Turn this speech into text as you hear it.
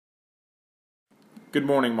Good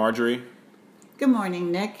morning, Marjorie. Good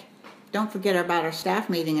morning, Nick. Don't forget about our staff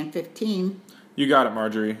meeting in 15. You got it,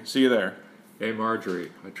 Marjorie. See you there. Hey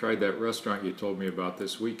Marjorie, I tried that restaurant you told me about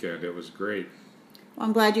this weekend. It was great. Well,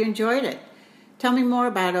 I'm glad you enjoyed it. Tell me more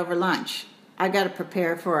about it over lunch. I got to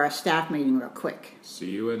prepare for our staff meeting real quick.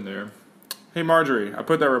 See you in there. Hey, Marjorie, I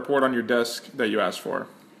put that report on your desk that you asked for.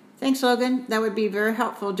 Thanks, Logan. That would be very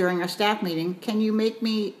helpful during our staff meeting. Can you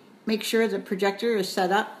make sure the projector is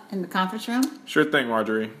set up in the conference room? Sure thing,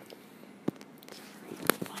 Marjorie.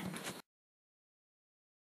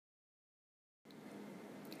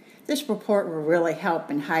 This report will really help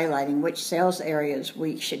in highlighting which sales areas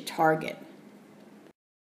we should target.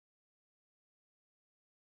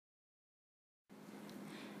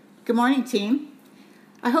 Good morning, team.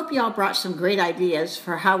 I hope you all brought some great ideas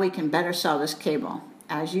for how we can better sell this cable.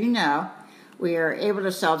 As you know, we are able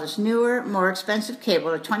to sell this newer, more expensive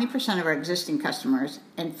cable to 20% of our existing customers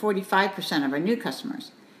and 45% of our new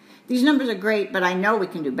customers. These numbers are great, but I know we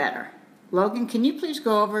can do better. Logan, can you please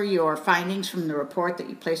go over your findings from the report that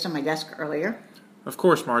you placed on my desk earlier? Of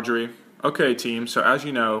course, Marjorie. Okay, team, so as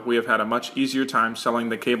you know, we have had a much easier time selling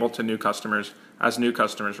the cable to new customers as new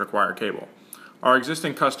customers require cable. Our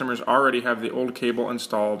existing customers already have the old cable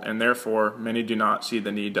installed, and therefore, many do not see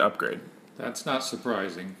the need to upgrade. That's not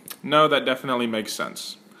surprising. No, that definitely makes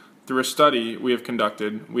sense. Through a study we have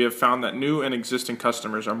conducted, we have found that new and existing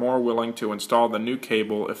customers are more willing to install the new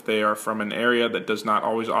cable if they are from an area that does not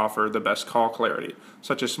always offer the best call clarity,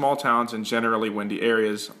 such as small towns and generally windy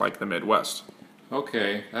areas like the Midwest.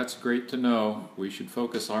 Okay, that's great to know. We should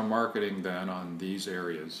focus our marketing then on these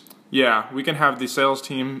areas. Yeah, we can have the sales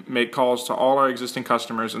team make calls to all our existing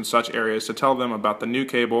customers in such areas to tell them about the new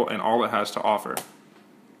cable and all it has to offer.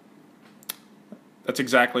 That's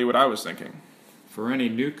exactly what I was thinking. For any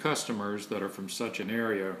new customers that are from such an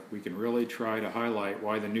area, we can really try to highlight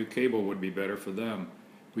why the new cable would be better for them.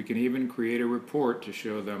 We can even create a report to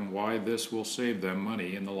show them why this will save them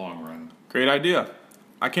money in the long run. Great idea.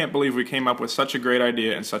 I can't believe we came up with such a great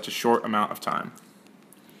idea in such a short amount of time.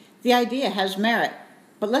 The idea has merit,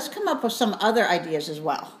 but let's come up with some other ideas as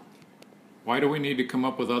well. Why do we need to come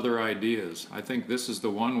up with other ideas? I think this is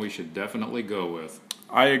the one we should definitely go with.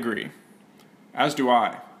 I agree. As do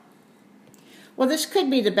I. Well, this could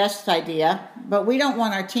be the best idea, but we don't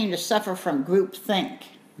want our team to suffer from groupthink.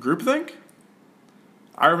 Groupthink?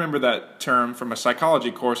 I remember that term from a psychology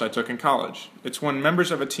course I took in college. It's when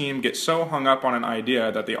members of a team get so hung up on an idea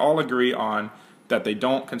that they all agree on that they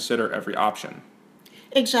don't consider every option.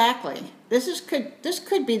 Exactly. This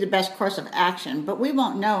could be the best course of action, but we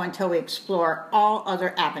won't know until we explore all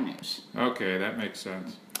other avenues. Okay, that makes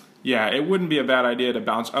sense. Yeah, it wouldn't be a bad idea to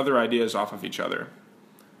bounce other ideas off of each other.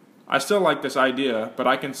 I still like this idea, but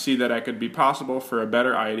I can see that it could be possible for a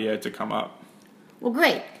better idea to come up. Well,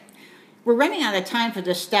 great. We're running out of time for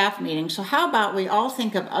this staff meeting, so how about we all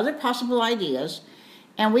think of other possible ideas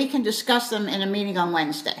and we can discuss them in a meeting on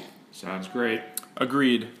Wednesday? Sounds great.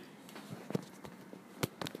 Agreed.